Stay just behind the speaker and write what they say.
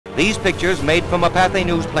These pictures, made from a Pathé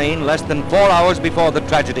News plane less than 4 hours before the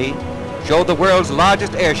tragedy, show the world's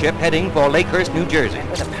largest airship heading for Lakehurst, New Jersey.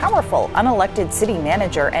 With a powerful, unelected city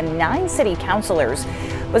manager and 9 city councilors,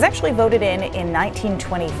 was actually voted in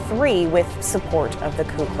 1923 with support of the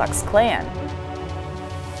Ku Klux Klan.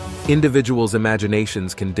 Individuals'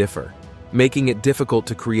 imaginations can differ, making it difficult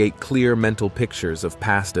to create clear mental pictures of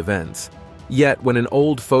past events. Yet, when an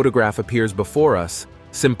old photograph appears before us,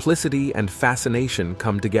 simplicity and fascination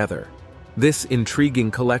come together. This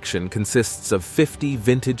intriguing collection consists of 50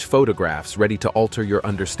 vintage photographs ready to alter your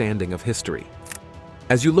understanding of history.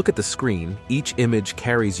 As you look at the screen, each image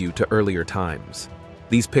carries you to earlier times.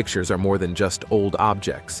 These pictures are more than just old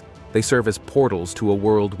objects. They serve as portals to a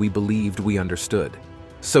world we believed we understood.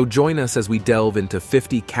 So join us as we delve into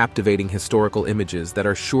 50 captivating historical images that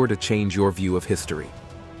are sure to change your view of history.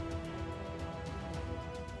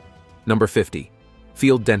 Number 50.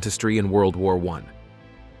 Field dentistry in World War I.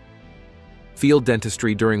 Field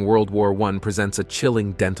dentistry during World War I presents a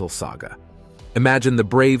chilling dental saga. Imagine the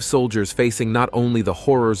brave soldiers facing not only the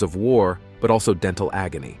horrors of war, but also dental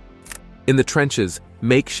agony. In the trenches,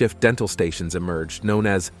 makeshift dental stations emerged, known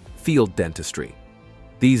as field dentistry.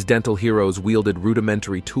 These dental heroes wielded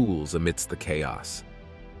rudimentary tools amidst the chaos.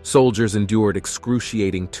 Soldiers endured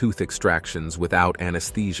excruciating tooth extractions without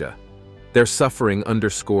anesthesia. Their suffering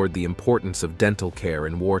underscored the importance of dental care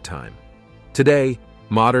in wartime. Today,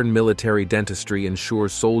 modern military dentistry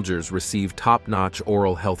ensures soldiers receive top-notch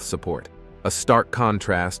oral health support, a stark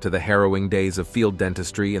contrast to the harrowing days of field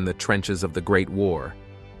dentistry in the trenches of the Great War.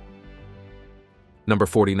 Number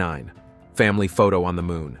 49. Family photo on the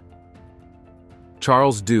moon.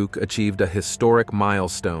 Charles Duke achieved a historic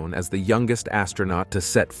milestone as the youngest astronaut to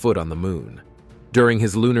set foot on the moon. During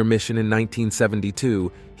his lunar mission in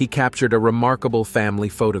 1972, he captured a remarkable family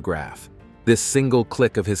photograph. This single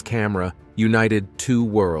click of his camera united two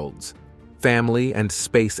worlds, family and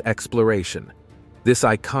space exploration. This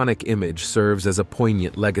iconic image serves as a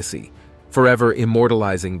poignant legacy, forever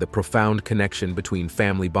immortalizing the profound connection between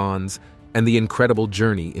family bonds and the incredible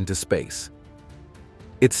journey into space.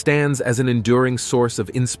 It stands as an enduring source of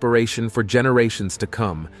inspiration for generations to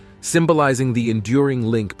come, symbolizing the enduring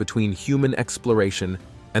link between human exploration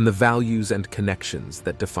and the values and connections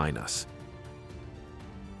that define us.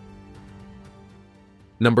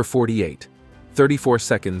 Number 48. 34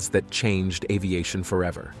 seconds that changed aviation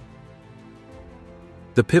forever.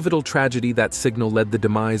 The pivotal tragedy that signal led the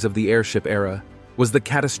demise of the airship era was the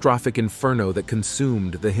catastrophic inferno that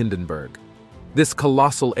consumed the Hindenburg. This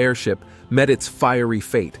colossal airship met its fiery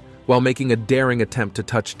fate while making a daring attempt to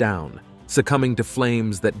touch down, succumbing to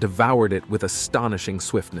flames that devoured it with astonishing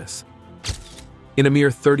swiftness. In a mere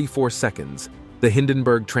 34 seconds, the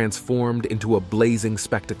Hindenburg transformed into a blazing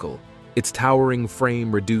spectacle, its towering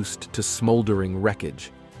frame reduced to smoldering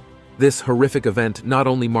wreckage. This horrific event not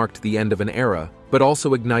only marked the end of an era, but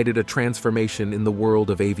also ignited a transformation in the world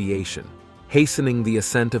of aviation, hastening the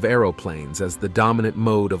ascent of aeroplanes as the dominant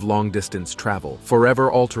mode of long-distance travel, forever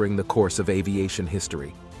altering the course of aviation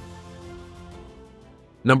history.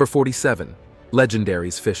 Number 47.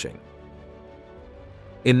 Legendaries fishing.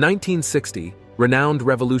 In 1960, renowned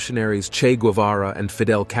revolutionaries Che Guevara and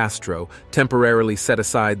Fidel Castro temporarily set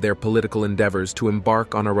aside their political endeavors to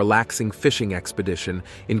embark on a relaxing fishing expedition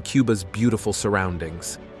in Cuba's beautiful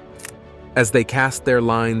surroundings. As they cast their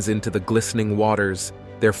lines into the glistening waters,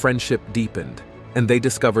 their friendship deepened, and they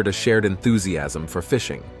discovered a shared enthusiasm for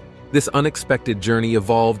fishing. This unexpected journey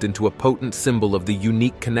evolved into a potent symbol of the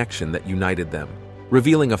unique connection that united them,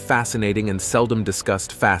 revealing a fascinating and seldom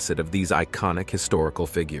discussed facet of these iconic historical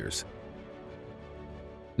figures.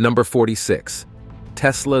 Number 46.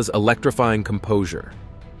 Tesla's electrifying composure.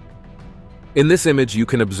 In this image, you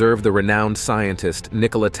can observe the renowned scientist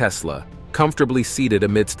Nikola Tesla comfortably seated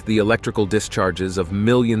amidst the electrical discharges of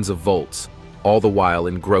millions of volts, all the while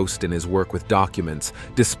engrossed in his work with documents,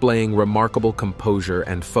 displaying remarkable composure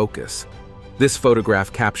and focus. This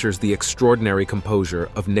photograph captures the extraordinary composure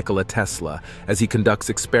of Nikola Tesla as he conducts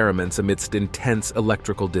experiments amidst intense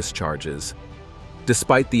electrical discharges.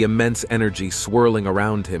 Despite the immense energy swirling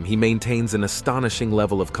around him, he maintains an astonishing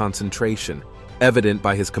level of concentration, evident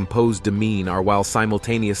by his composed demeanor while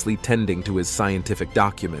simultaneously tending to his scientific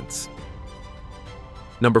documents.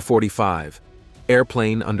 Number 45.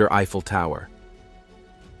 Airplane under Eiffel Tower.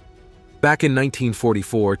 Back in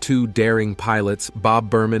 1944, two daring pilots,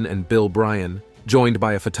 Bob Berman and Bill Bryan, joined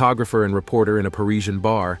by a photographer and reporter in a Parisian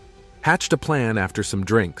bar, hatched a plan after some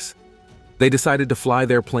drinks. They decided to fly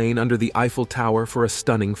their plane under the Eiffel Tower for a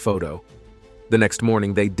stunning photo. The next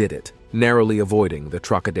morning they did it, narrowly avoiding the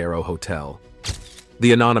Trocadero Hotel.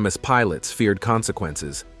 The anonymous pilots feared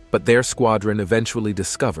consequences, but their squadron eventually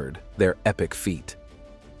discovered their epic feat.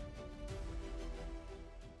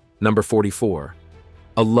 Number 44.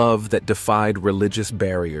 A love that defied religious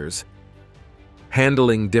barriers.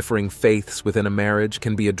 Handling differing faiths within a marriage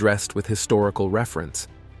can be addressed with historical reference.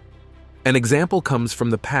 An example comes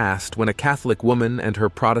from the past when a Catholic woman and her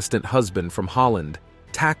Protestant husband from Holland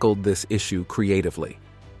tackled this issue creatively.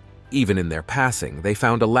 Even in their passing, they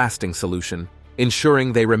found a lasting solution,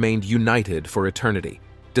 ensuring they remained united for eternity,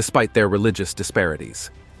 despite their religious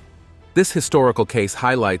disparities. This historical case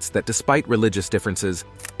highlights that despite religious differences,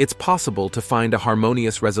 it's possible to find a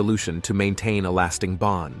harmonious resolution to maintain a lasting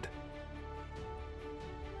bond.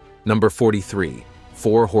 Number 43.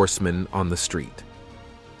 4 Horsemen on the Street.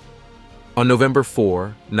 On November 4,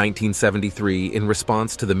 1973, in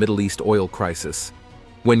response to the Middle East oil crisis,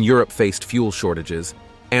 when Europe faced fuel shortages,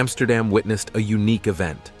 Amsterdam witnessed a unique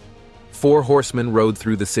event. 4 horsemen rode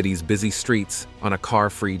through the city's busy streets on a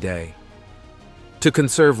car-free day. To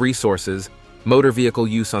conserve resources, motor vehicle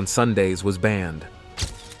use on Sundays was banned.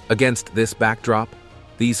 Against this backdrop,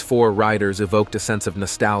 these 4 riders evoked a sense of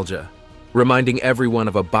nostalgia, reminding everyone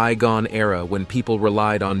of a bygone era when people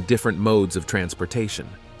relied on different modes of transportation.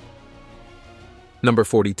 Number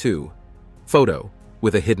 42. Photo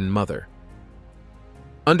with a hidden mother.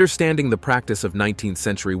 Understanding the practice of 19th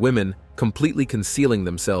century women completely concealing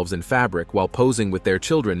themselves in fabric while posing with their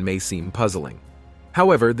children may seem puzzling.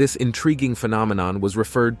 However, this intriguing phenomenon was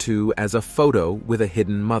referred to as a photo with a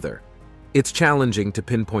hidden mother. It's challenging to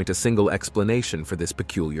pinpoint a single explanation for this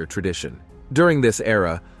peculiar tradition. During this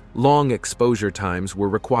era, long exposure times were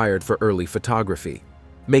required for early photography,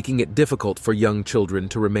 making it difficult for young children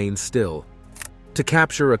to remain still. To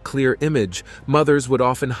capture a clear image, mothers would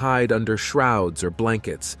often hide under shrouds or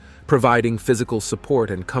blankets, providing physical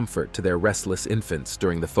support and comfort to their restless infants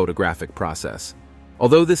during the photographic process.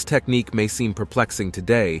 Although this technique may seem perplexing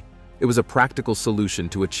today, it was a practical solution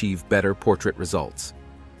to achieve better portrait results.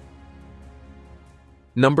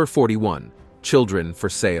 Number 41. Children for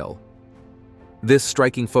Sale. This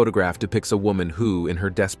striking photograph depicts a woman who, in her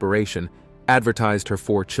desperation, advertised her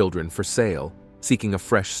 4 children for sale, seeking a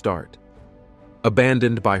fresh start.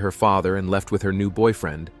 Abandoned by her father and left with her new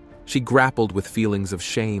boyfriend, she grappled with feelings of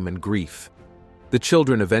shame and grief. The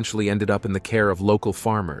children eventually ended up in the care of local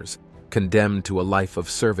farmers, condemned to a life of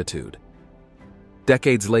servitude.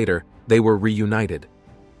 Decades later, they were reunited,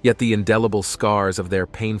 yet the indelible scars of their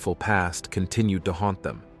painful past continued to haunt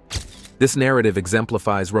them. This narrative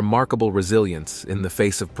exemplifies remarkable resilience in the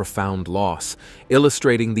face of profound loss,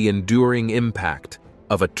 illustrating the enduring impact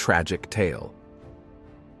of a tragic tale.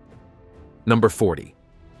 Number 40.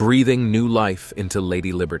 Breathing new life into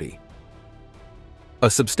Lady Liberty. A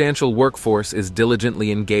substantial workforce is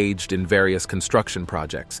diligently engaged in various construction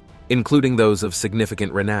projects, including those of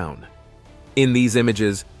significant renown. In these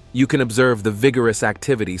images, you can observe the vigorous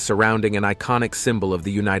activity surrounding an iconic symbol of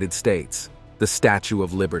the United States, the Statue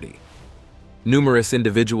of Liberty. Numerous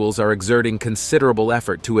individuals are exerting considerable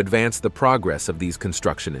effort to advance the progress of these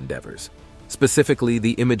construction endeavors. Specifically,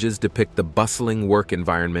 the images depict the bustling work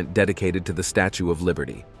environment dedicated to the Statue of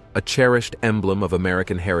Liberty, a cherished emblem of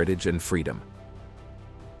American heritage and freedom.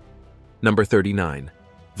 Number 39.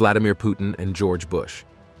 Vladimir Putin and George Bush.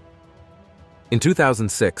 In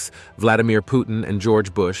 2006, Vladimir Putin and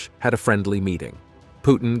George Bush had a friendly meeting.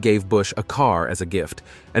 Putin gave Bush a car as a gift,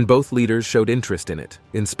 and both leaders showed interest in it,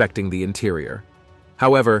 inspecting the interior.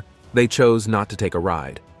 However, they chose not to take a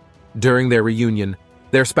ride. During their reunion,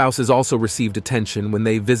 their spouses also received attention when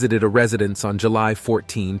they visited a residence on July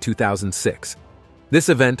 14, 2006. This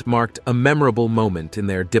event marked a memorable moment in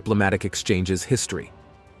their diplomatic exchanges' history.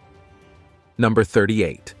 Number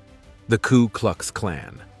 38. The Ku Klux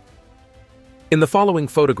Klan. In the following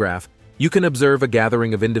photograph, you can observe a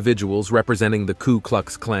gathering of individuals representing the Ku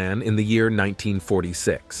Klux Klan in the year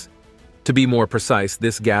 1946. To be more precise,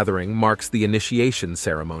 this gathering marks the initiation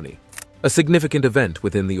ceremony, a significant event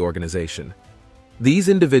within the organization. These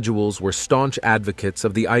individuals were staunch advocates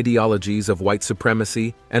of the ideologies of white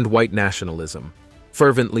supremacy and white nationalism,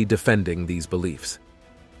 fervently defending these beliefs.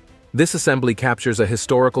 This assembly captures a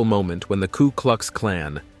historical moment when the Ku Klux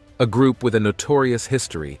Klan, a group with a notorious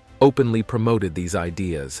history, openly promoted these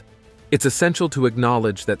ideas. It's essential to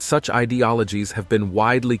acknowledge that such ideologies have been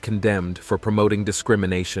widely condemned for promoting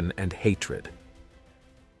discrimination and hatred.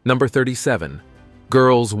 Number 37.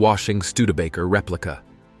 Girls washing Studebaker replica.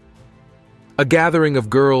 A gathering of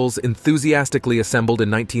girls enthusiastically assembled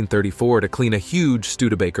in 1934 to clean a huge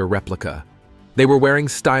Studebaker replica. They were wearing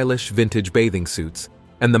stylish vintage bathing suits,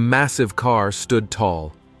 and the massive car stood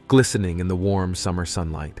tall, glistening in the warm summer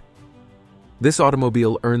sunlight. This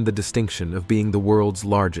automobile earned the distinction of being the world's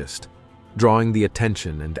largest, drawing the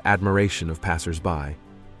attention and admiration of passers-by.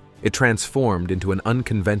 It transformed into an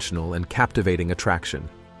unconventional and captivating attraction,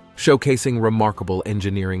 showcasing remarkable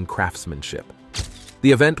engineering craftsmanship.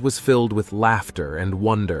 The event was filled with laughter and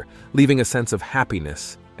wonder, leaving a sense of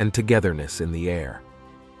happiness and togetherness in the air.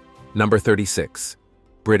 Number 36.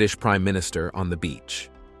 British Prime Minister on the beach.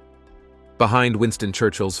 Behind Winston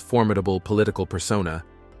Churchill's formidable political persona,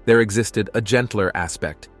 there existed a gentler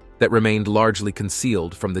aspect that remained largely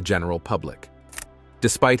concealed from the general public.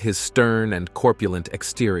 Despite his stern and corpulent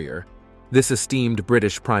exterior, this esteemed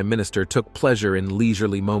British Prime Minister took pleasure in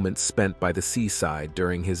leisurely moments spent by the seaside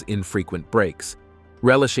during his infrequent breaks,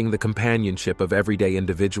 relishing the companionship of everyday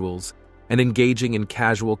individuals and engaging in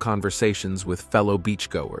casual conversations with fellow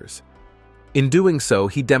beachgoers. In doing so,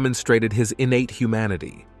 he demonstrated his innate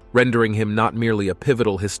humanity, rendering him not merely a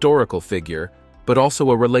pivotal historical figure, but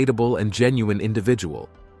also a relatable and genuine individual.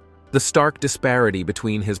 The stark disparity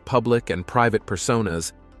between his public and private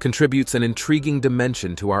personas contributes an intriguing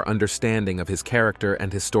dimension to our understanding of his character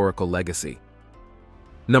and historical legacy.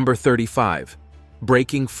 Number 35.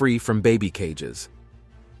 Breaking free from baby cages.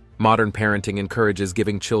 Modern parenting encourages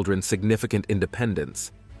giving children significant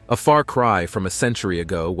independence, a far cry from a century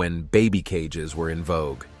ago when baby cages were in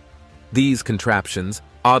vogue. These contraptions,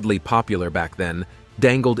 oddly popular back then,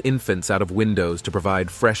 dangled infants out of windows to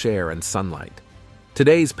provide fresh air and sunlight.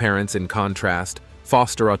 Today's parents, in contrast,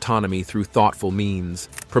 foster autonomy through thoughtful means,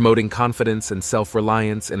 promoting confidence and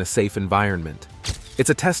self-reliance in a safe environment. It's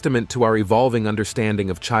a testament to our evolving understanding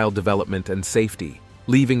of child development and safety,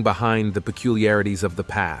 leaving behind the peculiarities of the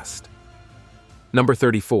past. Number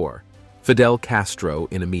 34. Fidel Castro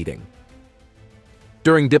in a meeting.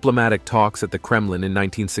 During diplomatic talks at the Kremlin in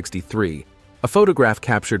 1963, a photograph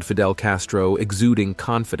captured Fidel Castro exuding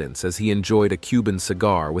confidence as he enjoyed a Cuban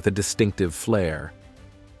cigar with a distinctive flair.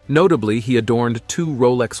 Notably, he adorned 2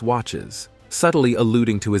 Rolex watches, subtly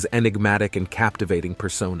alluding to his enigmatic and captivating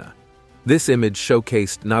persona. This image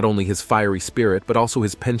showcased not only his fiery spirit but also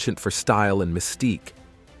his penchant for style and mystique,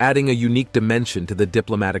 adding a unique dimension to the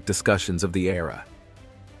diplomatic discussions of the era.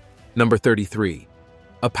 Number 33.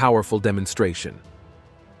 A powerful demonstration.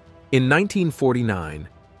 In 1949,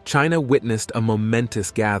 China witnessed a momentous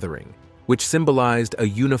gathering, which symbolized a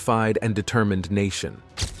unified and determined nation.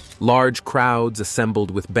 Large crowds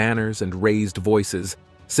assembled with banners and raised voices,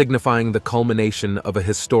 signifying the culmination of a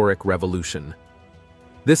historic revolution.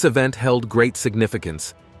 This event held great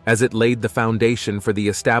significance as it laid the foundation for the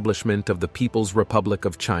establishment of the People's Republic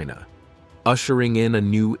of China, ushering in a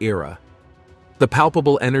new era. The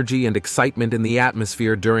palpable energy and excitement in the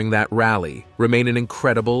atmosphere during that rally remain an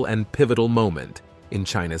incredible and pivotal moment in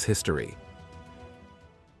China's history.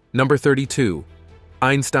 Number 32.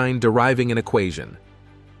 Einstein deriving an equation.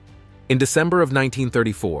 In December of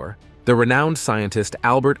 1934, the renowned scientist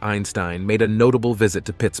Albert Einstein made a notable visit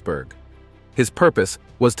to Pittsburgh. His purpose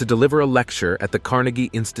was to deliver a lecture at the Carnegie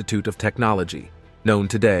Institute of Technology, known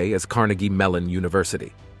today as Carnegie Mellon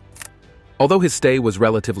University. Although his stay was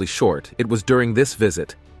relatively short, it was during this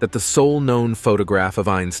visit that the sole known photograph of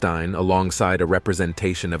Einstein, alongside a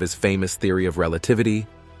representation of his famous theory of relativity,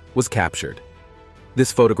 was captured.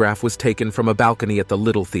 This photograph was taken from a balcony at the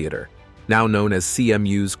Little Theater, now known as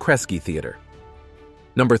CMU's Kresge Theater.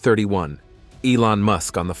 Number 31. Elon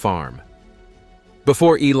Musk on the farm.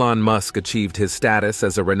 Before Elon Musk achieved his status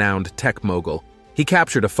as a renowned tech mogul, he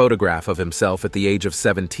captured a photograph of himself at the age of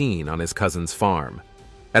 17 on his cousin's farm.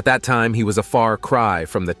 At that time, he was a far cry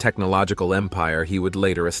from the technological empire he would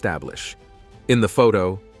later establish. In the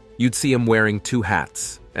photo, you'd see him wearing 2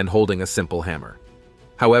 hats and holding a simple hammer.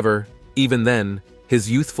 However, even then, his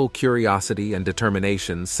youthful curiosity and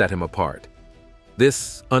determination set him apart.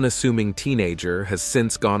 This unassuming teenager has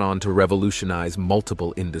since gone on to revolutionize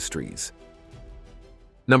multiple industries.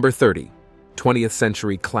 Number 30. 20th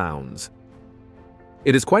century clowns.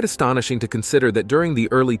 It is quite astonishing to consider that during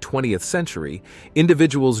the early 20th century,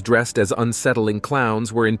 individuals dressed as unsettling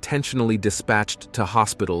clowns were intentionally dispatched to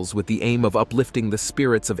hospitals with the aim of uplifting the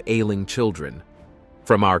spirits of ailing children.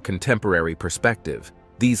 From our contemporary perspective,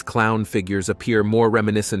 these clown figures appear more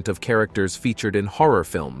reminiscent of characters featured in horror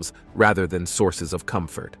films rather than sources of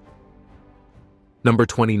comfort. Number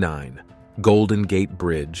 29. Golden Gate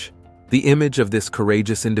Bridge. The image of this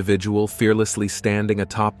courageous individual fearlessly standing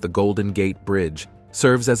atop the Golden Gate Bridge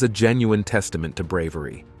serves as a genuine testament to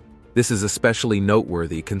bravery. This is especially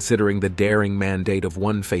noteworthy considering the daring mandate of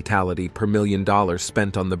 1 fatality per $1 million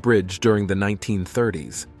spent on the bridge during the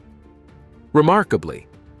 1930s. Remarkably,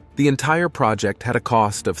 the entire project had a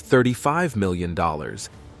cost of $35 million,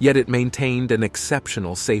 yet it maintained an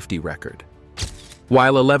exceptional safety record.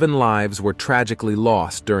 While 11 lives were tragically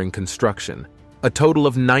lost during construction, A total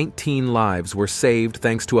of 19 lives were saved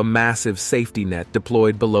thanks to a massive safety net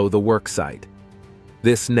deployed below the worksite.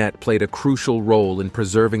 This net played a crucial role in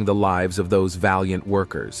preserving the lives of those valiant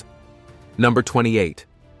workers. Number 28.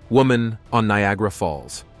 Woman on Niagara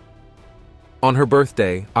Falls. On her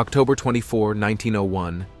birthday, October 24,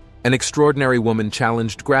 1901, an extraordinary woman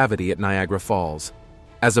challenged gravity at Niagara Falls.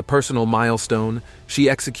 As a personal milestone, she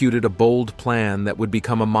executed a bold plan that would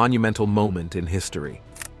become a monumental moment in history.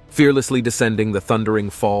 Fearlessly descending the thundering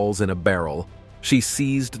falls in a barrel, she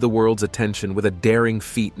seized the world's attention with a daring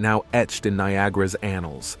feat now etched in Niagara's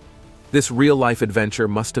annals. This real-life adventure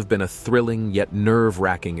must have been a thrilling yet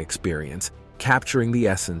nerve-wracking experience, capturing the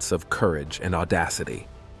essence of courage and audacity.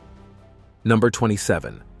 Number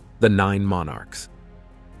 27. The Nine Monarchs.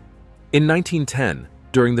 In 1910,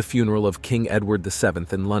 during the funeral of King Edward VII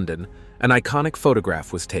in London, an iconic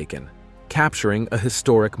photograph was taken, capturing a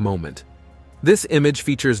historic moment. This image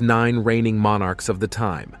features 9 reigning monarchs of the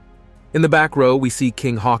time. In the back row, we see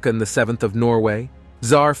King Haakon VII of Norway,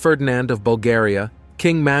 Tsar Ferdinand of Bulgaria,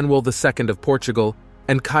 King Manuel II of Portugal,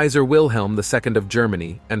 and Kaiser Wilhelm II of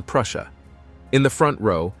Germany and Prussia. In the front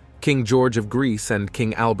row, King George of Greece and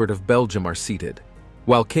King Albert of Belgium are seated,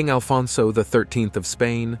 while King Alfonso XIII of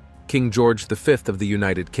Spain, King George V of the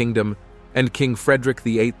United Kingdom, and King Frederick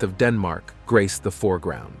VIII of Denmark grace the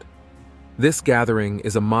foreground. This gathering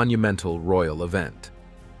is a monumental royal event.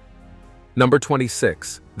 Number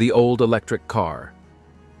 26. The Old Electric Car.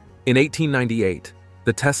 In 1898,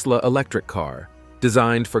 the Tesla electric car,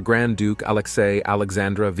 designed for Grand Duke Alexei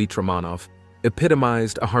Alexandra Vitramanov,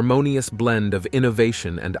 epitomized a harmonious blend of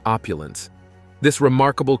innovation and opulence. This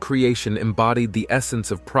remarkable creation embodied the essence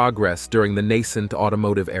of progress during the nascent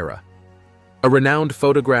automotive era. A renowned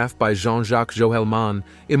photograph by Jean-Jacques Johelman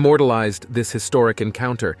immortalized this historic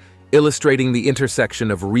encounter, illustrating the intersection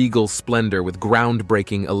of regal splendor with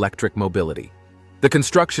groundbreaking electric mobility. The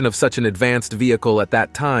construction of such an advanced vehicle at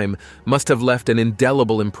that time must have left an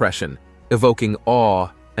indelible impression, evoking awe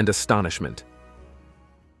and astonishment.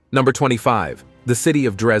 Number 25. The City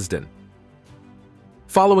of Dresden.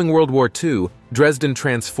 Following World War II, Dresden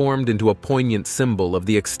transformed into a poignant symbol of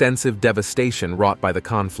the extensive devastation wrought by the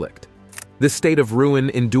conflict. This state of ruin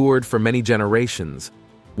endured for many generations.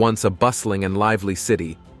 Once a bustling and lively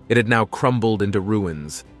city, it had now crumbled into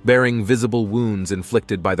ruins, bearing visible wounds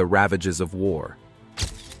inflicted by the ravages of war.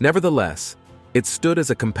 Nevertheless, it stood as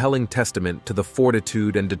a compelling testament to the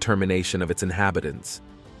fortitude and determination of its inhabitants.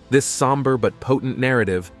 This somber but potent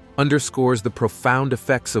narrative underscores the profound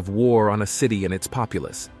effects of war on a city and its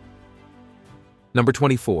populace. Number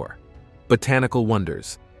 24. Botanical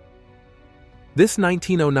Wonders. This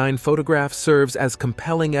 1909 photograph serves as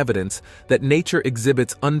compelling evidence that nature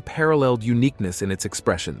exhibits unparalleled uniqueness in its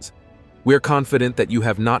expressions. We're confident that you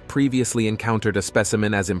have not previously encountered a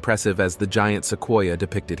specimen as impressive as the giant sequoia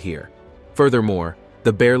depicted here. Furthermore,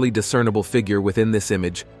 the barely discernible figure within this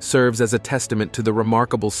image serves as a testament to the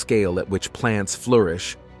remarkable scale at which plants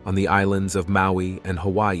flourish on the islands of Maui and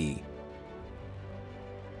Hawaii.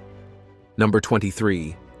 Number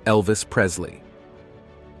 23. Elvis Presley.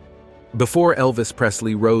 Before Elvis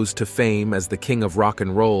Presley rose to fame as the king of rock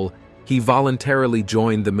and roll, he voluntarily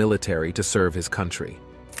joined the military to serve his country.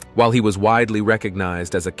 While he was widely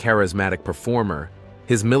recognized as a charismatic performer,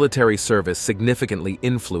 his military service significantly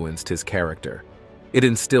influenced his character. It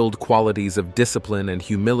instilled qualities of discipline and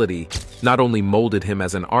humility, not only molded him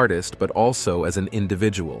as an artist but also as an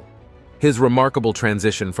individual. His remarkable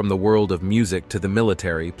transition from the world of music to the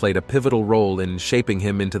military played a pivotal role in shaping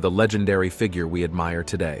him into the legendary figure we admire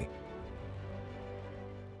today.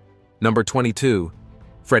 Number 22.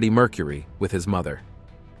 Freddie Mercury with his mother.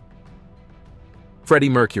 Freddie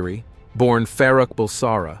Mercury, born Farrokh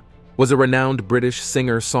Bulsara, was a renowned British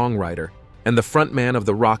singer-songwriter and the frontman of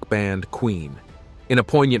the rock band Queen. In a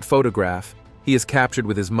poignant photograph, he is captured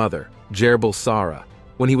with his mother, Jair Bulsara,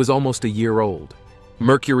 when he was almost a year old.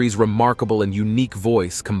 Mercury's remarkable and unique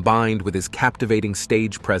voice, combined with his captivating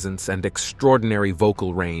stage presence and extraordinary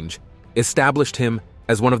vocal range, established him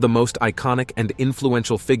as one of the most iconic and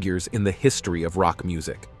influential figures in the history of rock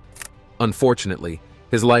music. Unfortunately,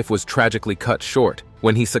 his life was tragically cut short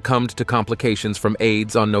when he succumbed to complications from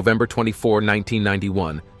AIDS on November 24,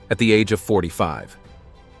 1991, at the age of 45.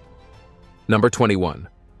 Number 21.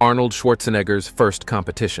 Arnold Schwarzenegger's first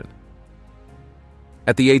competition.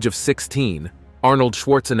 At the age of 16, Arnold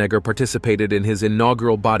Schwarzenegger participated in his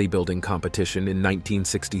inaugural bodybuilding competition in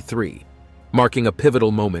 1963, marking a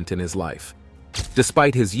pivotal moment in his life.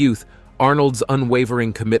 Despite his youth, Arnold's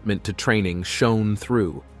unwavering commitment to training shone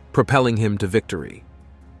through, propelling him to victory.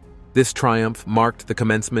 This triumph marked the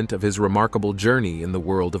commencement of his remarkable journey in the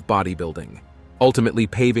world of bodybuilding. ultimately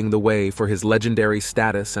paving the way for his legendary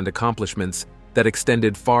status and accomplishments that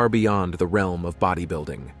extended far beyond the realm of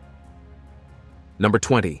bodybuilding. Number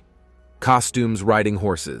 20. Costumes riding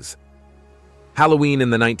horses. Halloween in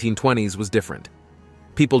the 1920s was different.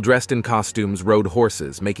 People dressed in costumes rode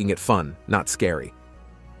horses, making it fun, not scary.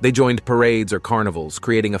 They joined parades or carnivals,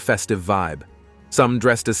 creating a festive vibe. Some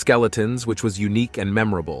dressed as skeletons, which was unique and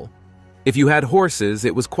memorable. If you had horses,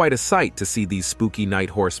 it was quite a sight to see these spooky night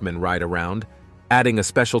horsemen ride around, adding a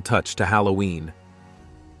special touch to Halloween.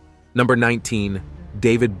 Number 19.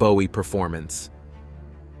 David Bowie performance.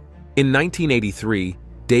 In 1983,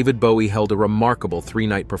 David Bowie held a remarkable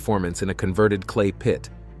three-night performance in a converted clay pit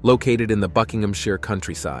located in the Buckinghamshire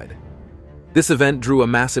countryside. This event drew a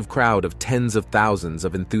massive crowd of tens of thousands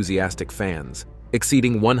of enthusiastic fans,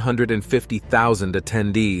 exceeding 150,000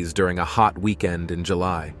 attendees during a hot weekend in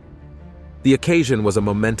July. The occasion was a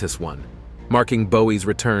momentous one, marking Bowie's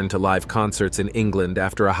return to live concerts in England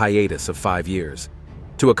after a hiatus of 5 years.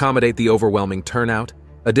 To accommodate the overwhelming turnout,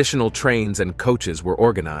 additional trains and coaches were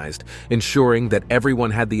organized, ensuring that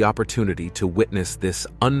everyone had the opportunity to witness this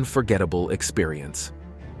unforgettable experience.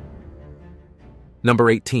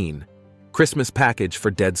 Number 18. Christmas package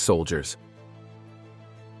for dead soldiers.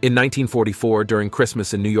 In 1944, during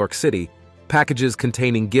Christmas in New York City, packages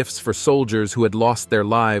containing gifts for soldiers who had lost their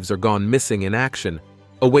lives or gone missing in action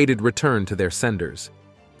awaited return to their senders.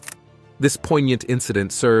 This poignant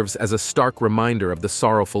incident serves as a stark reminder of the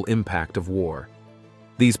sorrowful impact of war.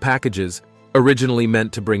 These packages, originally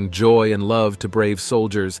meant to bring joy and love to brave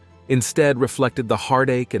soldiers, instead reflected the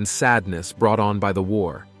heartache and sadness brought on by the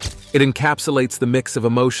war. It encapsulates the mix of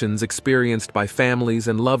emotions experienced by families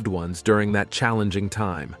and loved ones during that challenging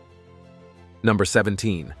time. Number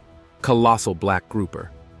 17. Colossal Black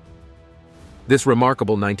Grouper. This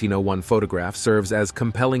remarkable 1901 photograph serves as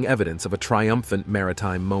compelling evidence of a triumphant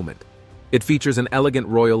maritime moment. It features an elegant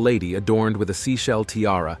royal lady adorned with a seashell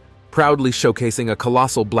tiara, proudly showcasing a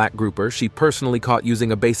colossal black grouper she personally caught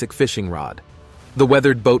using a basic fishing rod. The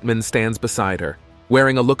weathered boatman stands beside her,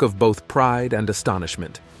 wearing a look of both pride and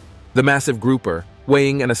astonishment. The massive grouper,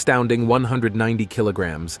 weighing an astounding 190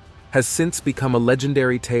 kilograms, has since become a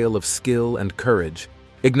legendary tale of skill and courage,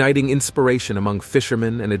 igniting inspiration among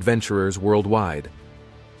fishermen and adventurers worldwide.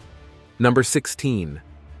 Number 16.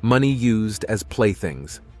 Money used as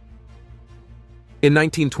playthings. In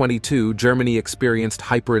 1922, Germany experienced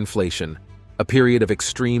hyperinflation, a period of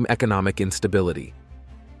extreme economic instability.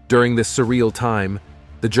 During this surreal time,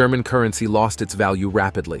 the German currency lost its value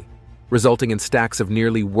rapidly, resulting in stacks of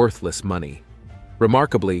nearly worthless money.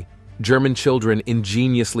 Remarkably, German children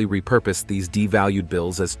ingeniously repurposed these devalued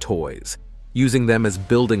bills as toys, using them as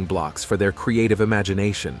building blocks for their creative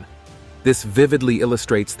imagination. This vividly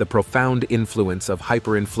illustrates the profound influence of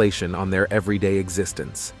hyperinflation on their everyday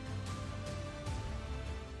existence.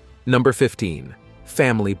 Number 15.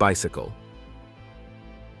 Family bicycle.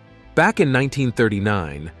 Back in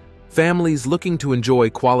 1939, families looking to enjoy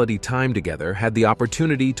quality time together had the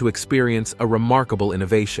opportunity to experience a remarkable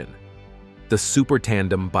innovation: the super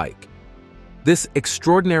tandem bike. This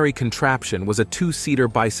extraordinary contraption was a two-seater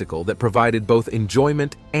bicycle that provided both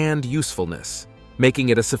enjoyment and usefulness, making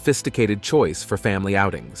it a sophisticated choice for family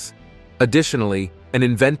outings. Additionally, an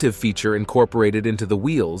inventive feature incorporated into the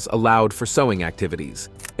wheels allowed for sewing activities,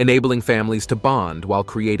 enabling families to bond while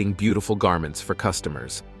creating beautiful garments for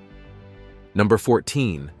customers. Number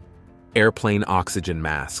 14. Airplane oxygen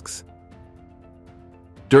masks.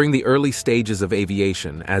 During the early stages of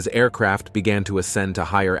aviation, as aircraft began to ascend to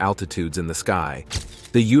higher altitudes in the sky,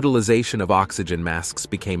 the utilization of oxygen masks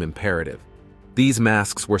became imperative. These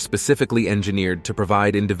masks were specifically engineered to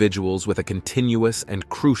provide individuals with a continuous and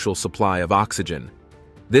crucial supply of oxygen.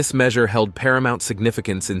 This measure held paramount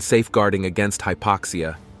significance in safeguarding against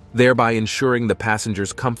hypoxia, thereby ensuring the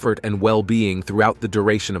passengers' comfort and well-being throughout the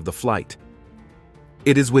duration of the flight.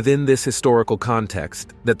 It is within this historical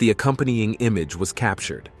context that the accompanying image was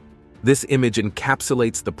captured. This image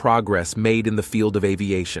encapsulates the progress made in the field of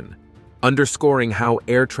aviation, underscoring how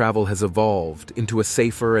air travel has evolved into a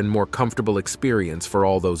safer and more comfortable experience for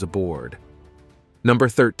all those aboard. Number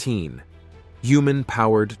 13.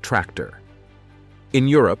 Human-powered tractor. In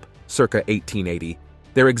Europe, circa 1880,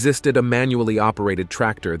 there existed a manually operated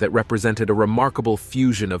tractor that represented a remarkable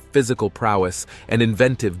fusion of physical prowess and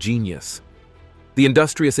inventive genius. The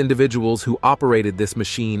industrious individuals who operated this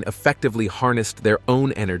machine effectively harnessed their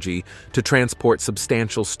own energy to transport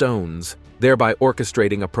substantial stones, thereby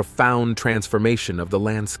orchestrating a profound transformation of the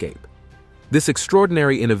landscape. This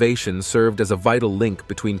extraordinary innovation served as a vital link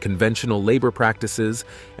between conventional labor practices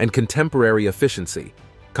and contemporary efficiency,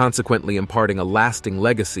 consequently imparting a lasting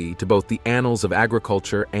legacy to both the annals of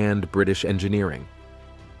agriculture and British engineering.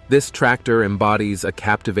 This tractor embodies a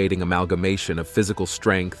captivating amalgamation of physical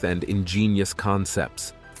strength and ingenious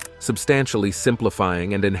concepts, substantially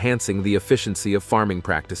simplifying and enhancing the efficiency of farming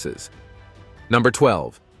practices. Number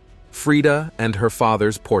 12. Frida and her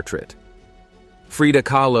father's portrait. Frida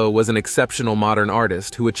Kahlo was an exceptional modern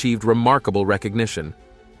artist who achieved remarkable recognition.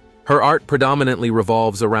 Her art predominantly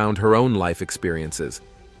revolves around her own life experiences.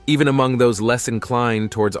 Even among those less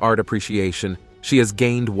inclined towards art appreciation, she has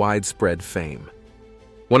gained widespread fame.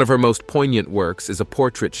 One of her most poignant works is a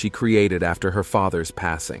portrait she created after her father's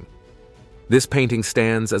passing. This painting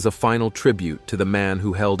stands as a final tribute to the man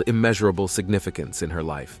who held immeasurable significance in her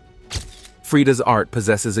life. Frida's art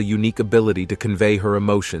possesses a unique ability to convey her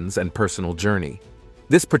emotions and personal journey.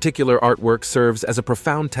 This particular artwork serves as a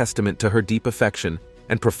profound testament to her deep affection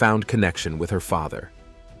and profound connection with her father.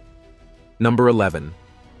 Number 11.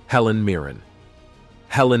 Helen Mirren.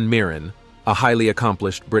 Helen Mirren, a highly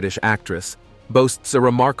accomplished British actress, boasts a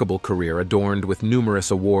remarkable career adorned with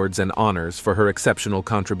numerous awards and honors for her exceptional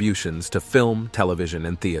contributions to film, television,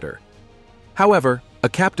 and theater. However, a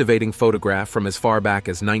captivating photograph from as far back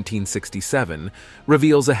as 1967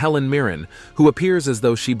 reveals a Helen Mirren who appears as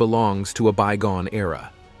though she belongs to a bygone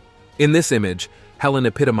era. In this image, Helen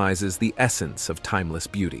epitomizes the essence of timeless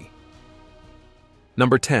beauty.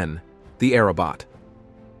 Number 10. The Aerobot.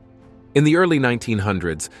 In the early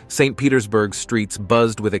 1900s, St. Petersburg's streets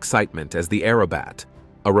buzzed with excitement as the Aerobat,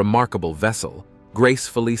 a remarkable vessel,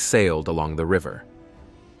 gracefully sailed along the river.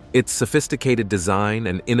 Its sophisticated design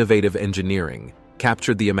and innovative engineering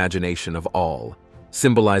captured the imagination of all,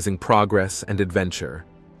 symbolizing progress and adventure.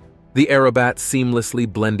 The Aerobat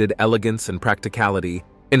seamlessly blended elegance and practicality,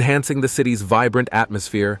 enhancing the city's vibrant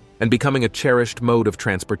atmosphere and becoming a cherished mode of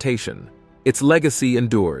transportation. Its legacy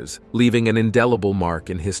endures, leaving an indelible mark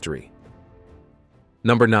in history.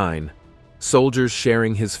 Number 9. Soldiers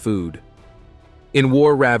sharing his food. In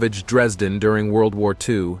war-ravaged Dresden during World War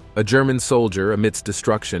II, a German soldier, amidst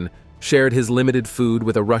destruction, shared his limited food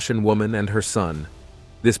with a Russian woman and her son.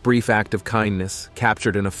 This brief act of kindness,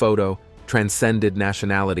 captured in a photo, transcended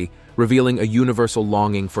nationality, revealing a universal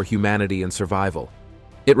longing for humanity and survival.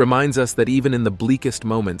 It reminds us that even in the bleakest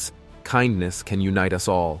moments, kindness can unite us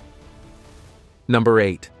all. Number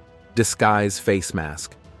 8. Disguise face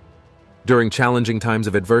mask. During challenging times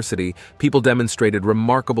of adversity, people demonstrated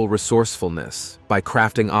remarkable resourcefulness by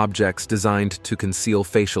crafting objects designed to conceal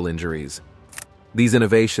facial injuries. These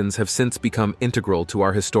innovations have since become integral to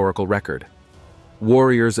our historical record.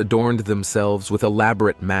 Warriors adorned themselves with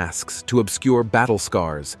elaborate masks to obscure battle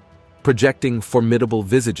scars, projecting formidable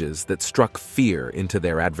visages that struck fear into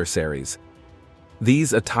their adversaries.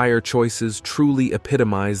 These attire choices truly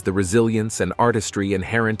epitomize the resilience and artistry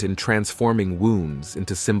inherent in transforming wounds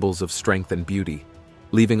into symbols of strength and beauty,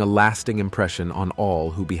 leaving a lasting impression on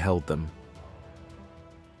all who beheld them.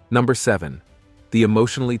 Number 7. The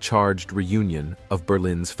emotionally charged reunion of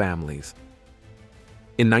Berlin's families.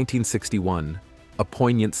 In 1961, a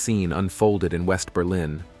poignant scene unfolded in West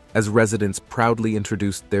Berlin as residents proudly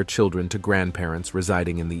introduced their children to grandparents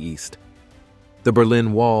residing in the East. The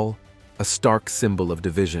Berlin Wall, a stark symbol of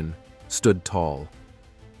division, stood tall.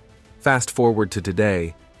 Fast forward to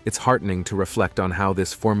today, it's heartening to reflect on how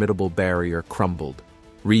this formidable barrier crumbled,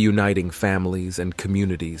 reuniting families and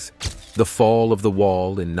communities. The fall of the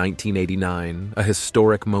wall in 1989, a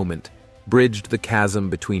historic moment, bridged the chasm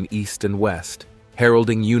between East and West,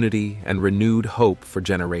 heralding unity and renewed hope for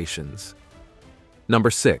generations.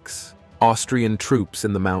 Number 6. Austrian troops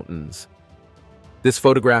in the mountains. This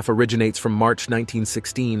photograph originates from March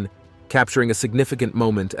 1916, capturing a significant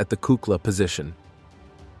moment at the Kukla position.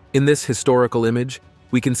 In this historical image,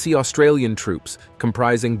 we can see Australian troops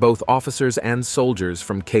comprising both officers and soldiers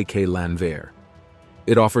from KK Landwehr.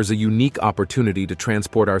 It offers a unique opportunity to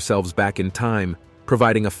transport ourselves back in time,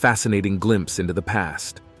 providing a fascinating glimpse into the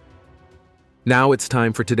past. Now it's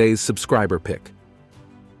time for today's subscriber pick.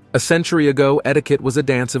 A century ago, etiquette was a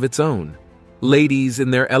dance of its own. Ladies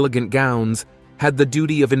in their elegant gowns had the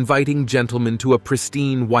duty of inviting gentlemen to a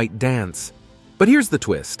pristine white dance. But here's the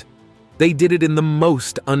twist. They did it in the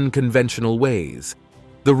most unconventional ways.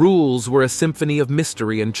 The rules were a symphony of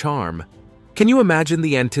mystery and charm. Can you imagine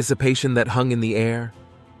the anticipation that hung in the air?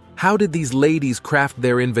 How did these ladies craft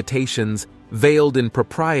their invitations, veiled in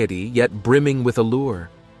propriety yet brimming with allure?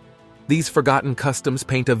 These forgotten customs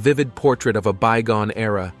paint a vivid portrait of a bygone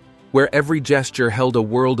era, where every gesture held a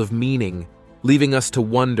world of meaning, leaving us to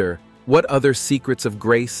wonder what other secrets of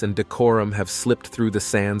grace and decorum have slipped through the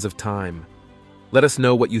sands of time. Let us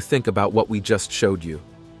know what you think about what we just showed you.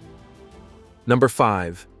 Number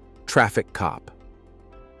 5. Traffic cop.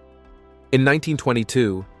 In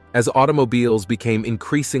 1922, as automobiles became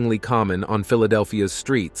increasingly common on Philadelphia's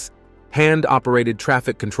streets, hand-operated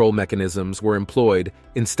traffic control mechanisms were employed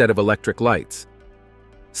instead of electric lights.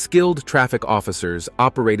 Skilled traffic officers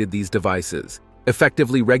operated these devices,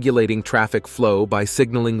 effectively regulating traffic flow by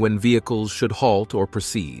signaling when vehicles should halt or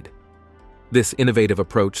proceed. This innovative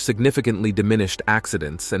approach significantly diminished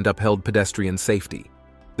accidents and upheld pedestrian safety,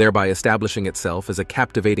 thereby establishing itself as a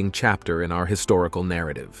captivating chapter in our historical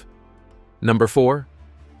narrative. Number 4.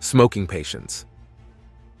 Smoking patients.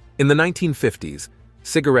 In the 1950s,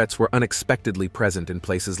 cigarettes were unexpectedly present in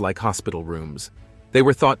places like hospital rooms. They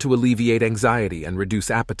were thought to alleviate anxiety and reduce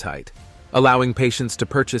appetite, allowing patients to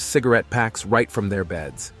purchase cigarette packs right from their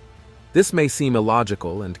beds. This may seem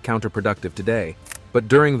illogical and counterproductive today, but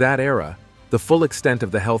during that era, the full extent of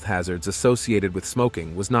the health hazards associated with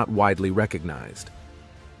smoking was not widely recognized.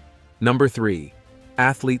 Number 3.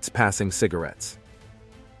 Athletes passing cigarettes.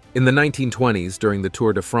 In the 1920s, during the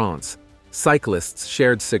Tour de France, cyclists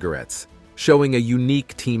shared cigarettes, showing a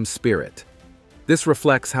unique team spirit. This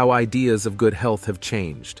reflects how ideas of good health have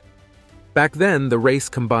changed. Back then, the race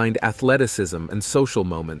combined athleticism and social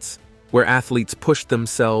moments, where athletes pushed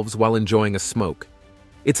themselves while enjoying a smoke.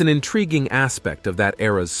 It's an intriguing aspect of that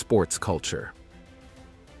era's sports culture.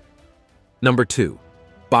 Number 2.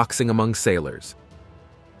 Boxing among sailors.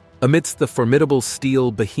 Amidst the formidable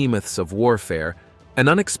steel behemoths of warfare, an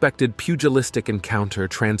unexpected pugilistic encounter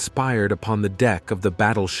transpired upon the deck of the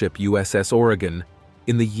battleship USS Oregon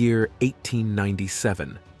in the year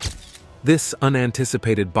 1897. This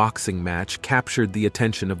unanticipated boxing match captured the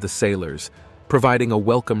attention of the sailors, providing a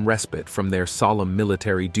welcome respite from their solemn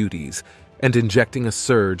military duties and injecting a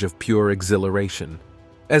surge of pure exhilaration.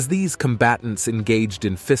 As these combatants engaged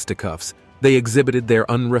in fisticuffs, they exhibited their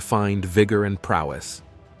unrefined vigor and prowess.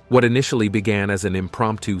 What initially began as an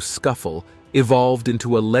impromptu scuffle evolved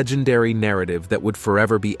into a legendary narrative that would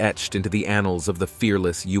forever be etched into the annals of the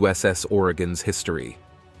fearless USS Oregon's history.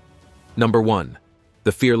 Number 1.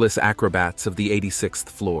 The fearless acrobats of the 86th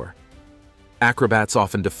floor. Acrobats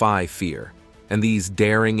often defy fear, and these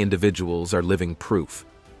daring individuals are living proof.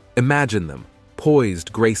 Imagine them,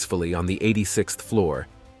 poised gracefully on the 86th floor,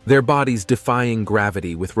 their bodies defying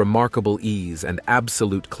gravity with remarkable ease and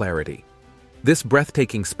absolute clarity. This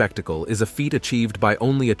breathtaking spectacle is a feat achieved by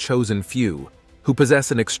only a chosen few, who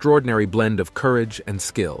possess an extraordinary blend of courage and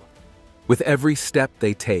skill. With every step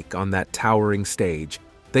they take on that towering stage,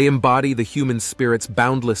 they embody the human spirit's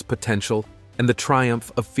boundless potential and the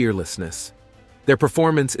triumph of fearlessness. Their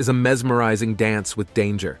performance is a mesmerizing dance with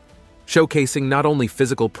danger, showcasing not only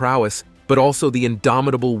physical prowess, but also the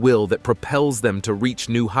indomitable will that propels them to reach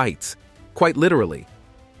new heights, quite literally.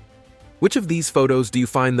 Which of these photos do you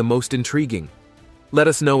find the most intriguing? Let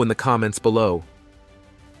us know in the comments below.